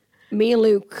last? Me and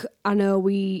Luke, I know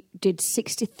we did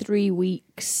 63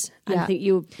 weeks. Yeah. I think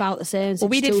you were about the same. Well,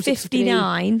 we did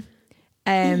 59.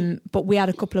 But we had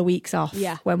a couple of weeks off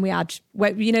when we had,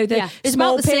 the It's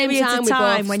small about the same periods time of we both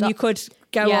time when you stopped. could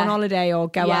go on holiday or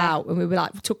go out, and we were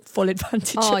like, took full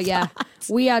advantage of that.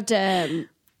 We had,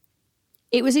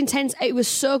 it was intense. It was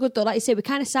so good though. Like you say, we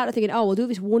kind of started thinking, we'll do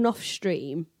this one-off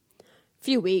stream. A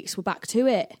few weeks, we're back to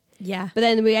it. Yeah. But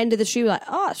then we ended the stream like,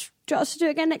 do you want us to do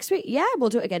it again next week? Yeah, we'll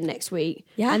do it again next week.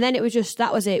 Yeah. And then it was just,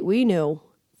 that was it. We knew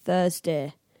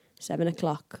Thursday,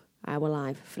 7:00, I were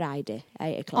live. Friday,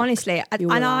 8:00. Honestly, and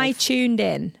live. I tuned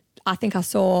in. I think I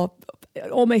saw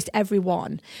almost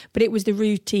everyone, but it was the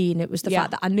routine. It was the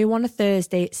fact that I knew on a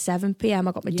Thursday at 7 p.m.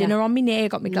 I got my dinner on me knee, I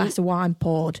got my glass of wine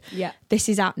poured. Yeah. This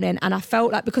is happening. And I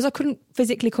felt like, because I couldn't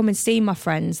physically come and see my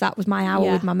friends, that was my hour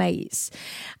with my mates.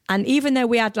 And even though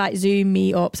we had like Zoom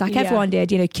meetups, like everyone did,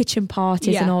 kitchen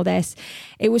parties and all this,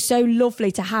 it was so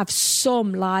lovely to have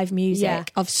some live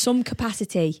music of some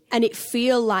capacity. And it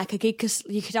feel like a gig because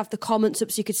you could have the comments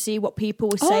up so you could see what people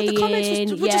were saying. The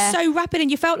comments were just so rapid, and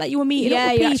you felt like you were meeting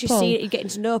up with you people. actually see it, you're getting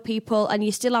to know people, and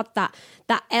you still had that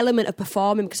element of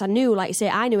performing, because I knew, like you say,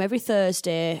 I knew every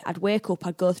Thursday I'd wake up,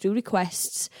 I'd go through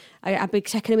requests, I'd be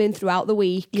checking them in throughout the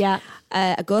week. Yeah.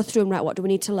 I'd go through them, right, what do we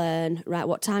need to learn? Right,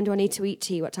 what time do I need to eat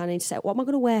tea? What time do I need to set? What am I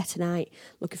going to wear tonight?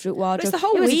 Looking through wardrobe. It's the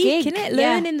whole week, isn't it?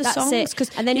 Learning the songs.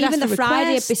 And then even the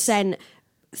Friday would be requests. sent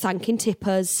thanking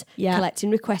tippers, collecting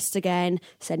requests again,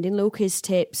 sending Luke his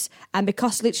tips. And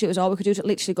because literally it was all we could do, to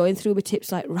literally going through my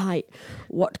tips like, right,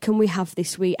 what can we have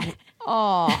this week? And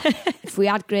if we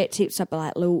had great tips, I'd be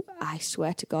like, Luke, I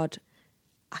swear to God,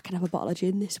 I can have a bottle of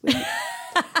gin this week.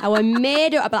 And we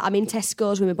made it. I'm in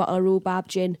Tesco's with a bottle of rhubarb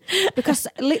gin, because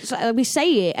literally we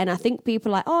say it, and I think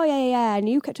people are like, oh yeah, and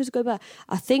you kept us good. But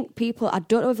I think people, I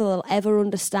don't know if they'll ever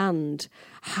understand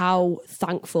how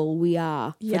thankful we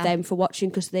are for them for watching,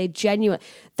 because they genuinely.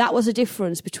 That was a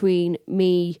difference between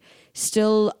me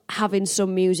still having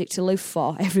some music to live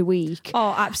for every week.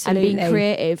 Oh, absolutely. And being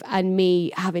creative, and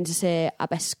me having to say, I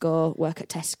best go work at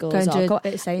Tesco's.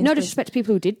 No disrespect to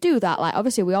people who did do that. Like,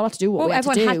 obviously, we all had to do what we had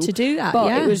to do. Everyone had to do that,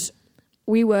 But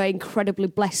we were incredibly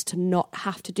blessed to not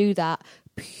have to do that,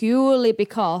 purely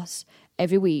because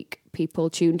every week people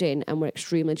tuned in and were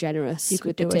extremely generous. You could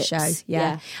with do the a tips. show,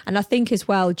 yeah. And I think as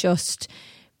well, just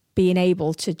being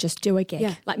able to just do a gig.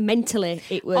 Yeah, like mentally,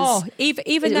 it was. Oh,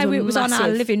 even though it was on our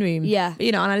living room. Yeah.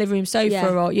 On our living room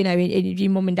sofa, or, in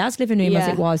your mum and dad's living room as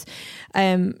it was.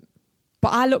 But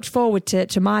I looked forward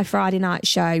to my Friday night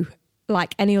show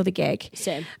like any other gig.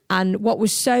 Same. And what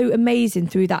was so amazing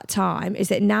through that time is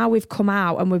that now we've come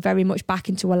out and we're very much back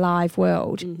into a live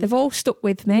world. Mm-hmm. They've all stuck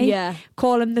with me. Yeah.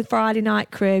 Call them the Friday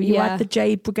night crew. You had the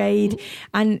Jade Brigade.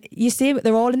 And you see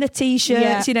they're all in the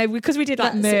T-shirts, because we did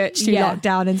like merch through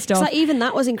lockdown and stuff. It's like, even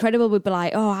that was incredible. We'd be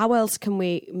like, oh, how else can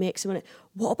we make some money?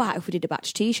 What about if we did a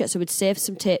batch T-shirt? So we'd save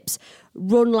some tips,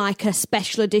 run like a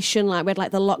special edition, like we had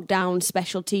like the lockdown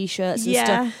special T-shirts and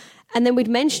stuff. And then we'd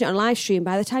mention it on live stream.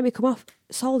 By the time you come off,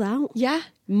 sold out. Yeah.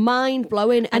 Mind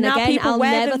blowing. And now again, people I'll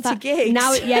wear never them to gigs.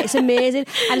 Now, it's amazing.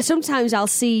 And sometimes I'll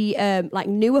see like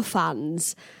newer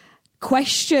fans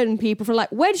question people for like,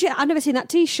 where did you? I've never seen that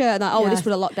T-shirt. And like, this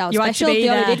was a lockdown special. They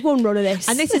only did one run of this.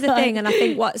 And this is the thing. And I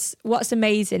think what's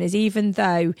amazing is, even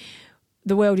though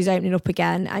the world is opening up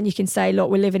again, and you can say, look,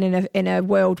 we're living in a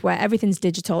world where everything's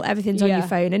digital, everything's on your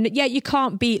phone, and you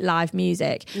can't beat live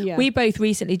music. We both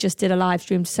recently just did a live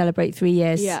stream to celebrate 3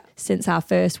 years since our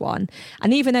first one,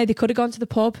 and even though they could have gone to the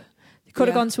pub, they could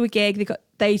have gone to a gig,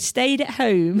 they stayed at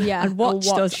home and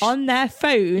watched us on their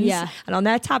phones and on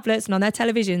their tablets and on their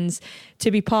televisions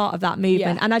to be part of that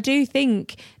movement. And I do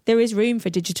think there is room for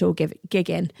digital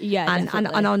gigging and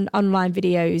on online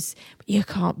videos. You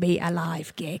can't beat a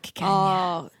live gig,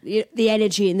 can you? The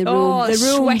energy in the room, the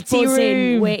room sweaty buzzing,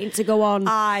 room, waiting to go on.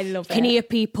 I love it. Can hear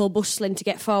people bustling to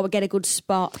get forward, get a good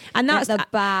spot, and that's at the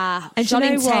bar. And Shot you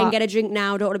know in 10, what? get a drink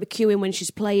now. Don't want to be queuing when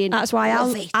she's playing. That's why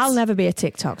I'll never be a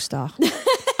TikTok star.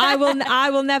 I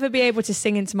will never be able to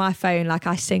sing into my phone like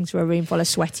I sing to a room full of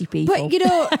sweaty people.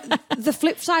 But the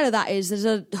flip side of that is there's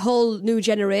a whole new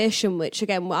generation, which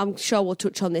again I'm sure we'll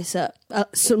touch on this at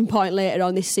some point later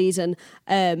on this season,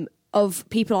 of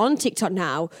people on TikTok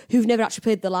now who've never actually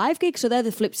played the live gig. So they're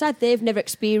the flip side. They've never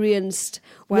experienced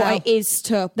what it is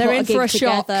to put a gig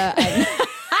together.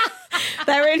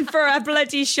 They're in for a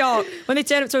bloody shock when they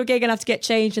turn up to a gig and have to get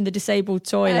changed in the disabled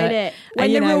toilet.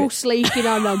 When the roof's leaking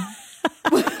on them.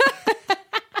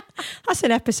 That's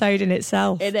an episode in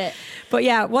itself. Isn't it? But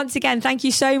yeah, once again, thank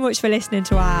you so much for listening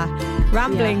to our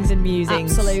ramblings and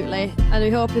musings. Absolutely. And we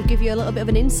hope we've given you a little bit of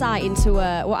an insight into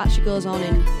what actually goes on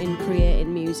in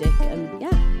creating music. And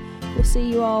we'll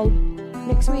see you all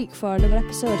next week for another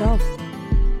episode of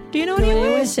Do You Know Any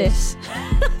Oasis?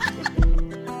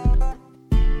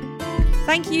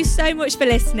 Thank you so much for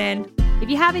listening. If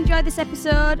you have enjoyed this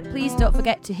episode, please don't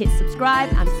forget to hit subscribe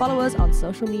and follow us on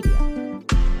social media.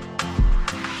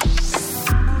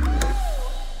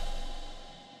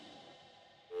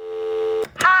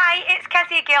 Hi, it's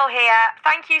Kezia Gill here.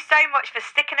 Thank you so much for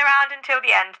sticking around until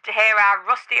the end to hear our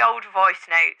rusty old voice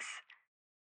notes.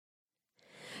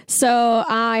 So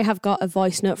I have got a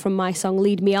voice note from my song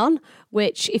Lead Me On,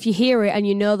 which if you hear it and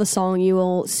you know the song, you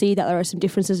will see that there are some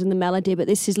differences in the melody, but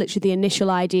this is literally the initial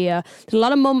idea. There's a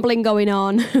lot of mumbling going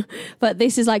on, but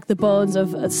this is like the bones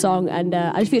of a song, and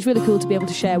I just think it's really cool to be able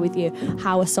to share with you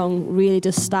how a song really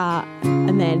does start,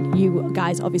 and then you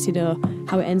guys obviously know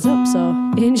how it ends up, so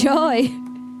enjoy!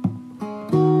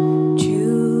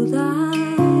 July,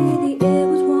 the air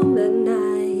was warm that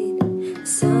night. I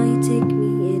saw you take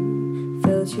me in,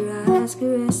 felt your eyes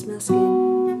caress my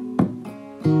skin.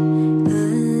 I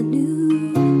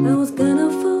knew I was gonna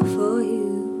fall for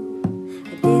you. I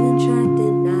didn't try to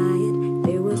deny it,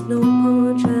 there was no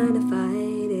point trying to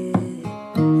fight it.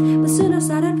 But soon I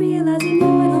started realizing you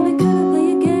were only gonna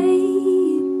play a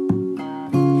game.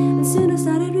 And soon I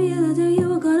started realizing you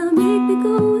were gonna make me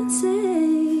go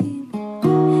insane.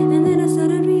 And then I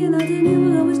started realizing you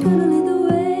were always gonna lead the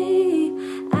way.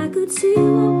 I could see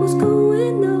what was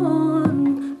going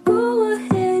on. Go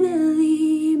ahead and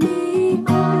lead me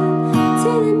on to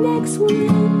the next one,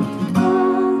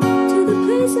 on to the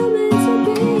place I'm meant to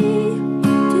be,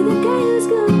 to the guy who's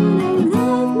gonna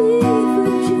love me for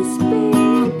just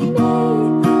being me.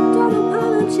 Don't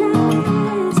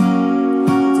apologize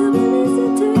to be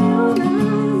listening to your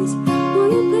lies. Boy,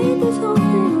 you played this whole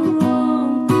thing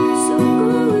wrong, so go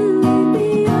and lead me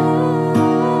on.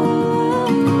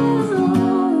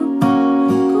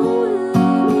 Go and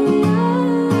lead me on.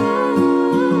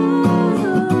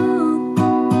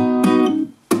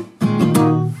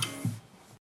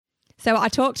 So I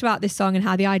talked about this song and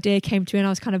how the idea came to me, and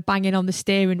I was kind of banging on the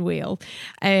steering wheel.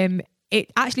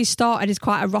 It actually started as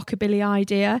quite a rockabilly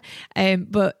idea,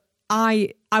 but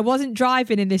I wasn't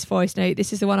driving in this voice note.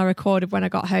 This is the one I recorded when I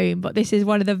got home, but this is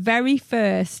one of the very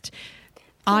first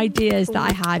ideas that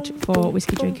I had for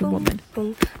Whiskey Drinking Woman.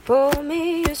 Pour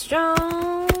me a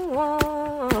strong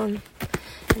one,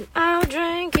 and I'll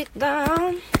drink it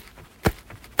down.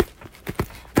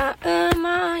 I earn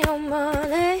my own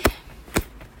money,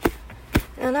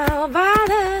 and I'll buy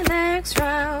the next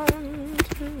round.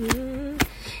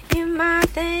 You might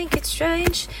think it's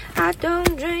strange, I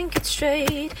don't drink it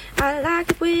straight. I like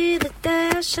it with a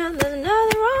dash, and there's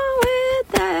nothing wrong with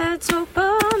that. So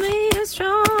pour me a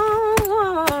strong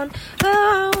one,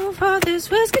 oh, for this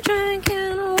whiskey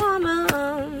drinking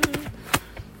woman.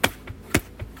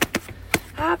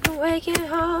 I've been working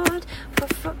hard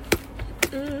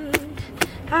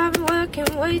I've been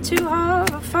working way too hard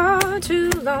for far too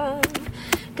long.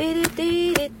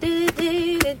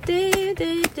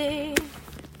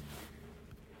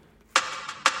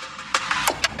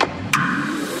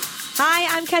 Hi,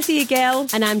 I'm Kezia Gill.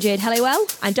 And I'm Jade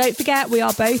Helliwell. And don't forget, we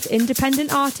are both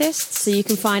independent artists. So you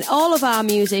can find all of our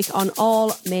music on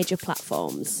all major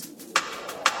platforms.